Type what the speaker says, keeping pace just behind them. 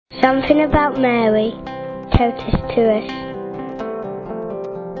Something about Mary, Totus Tuus.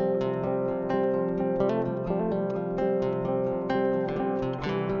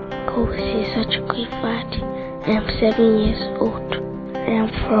 Kosi is such a good father. I am 7 years old. I am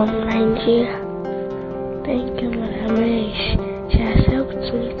from Nigeria. Thank you, Madam Mary. She has helped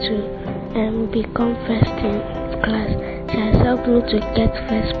me to become first in class. She has helped me to get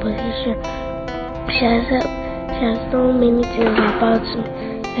first position. She has done many things about me.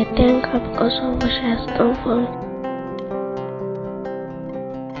 I thank her because of what she has done for me.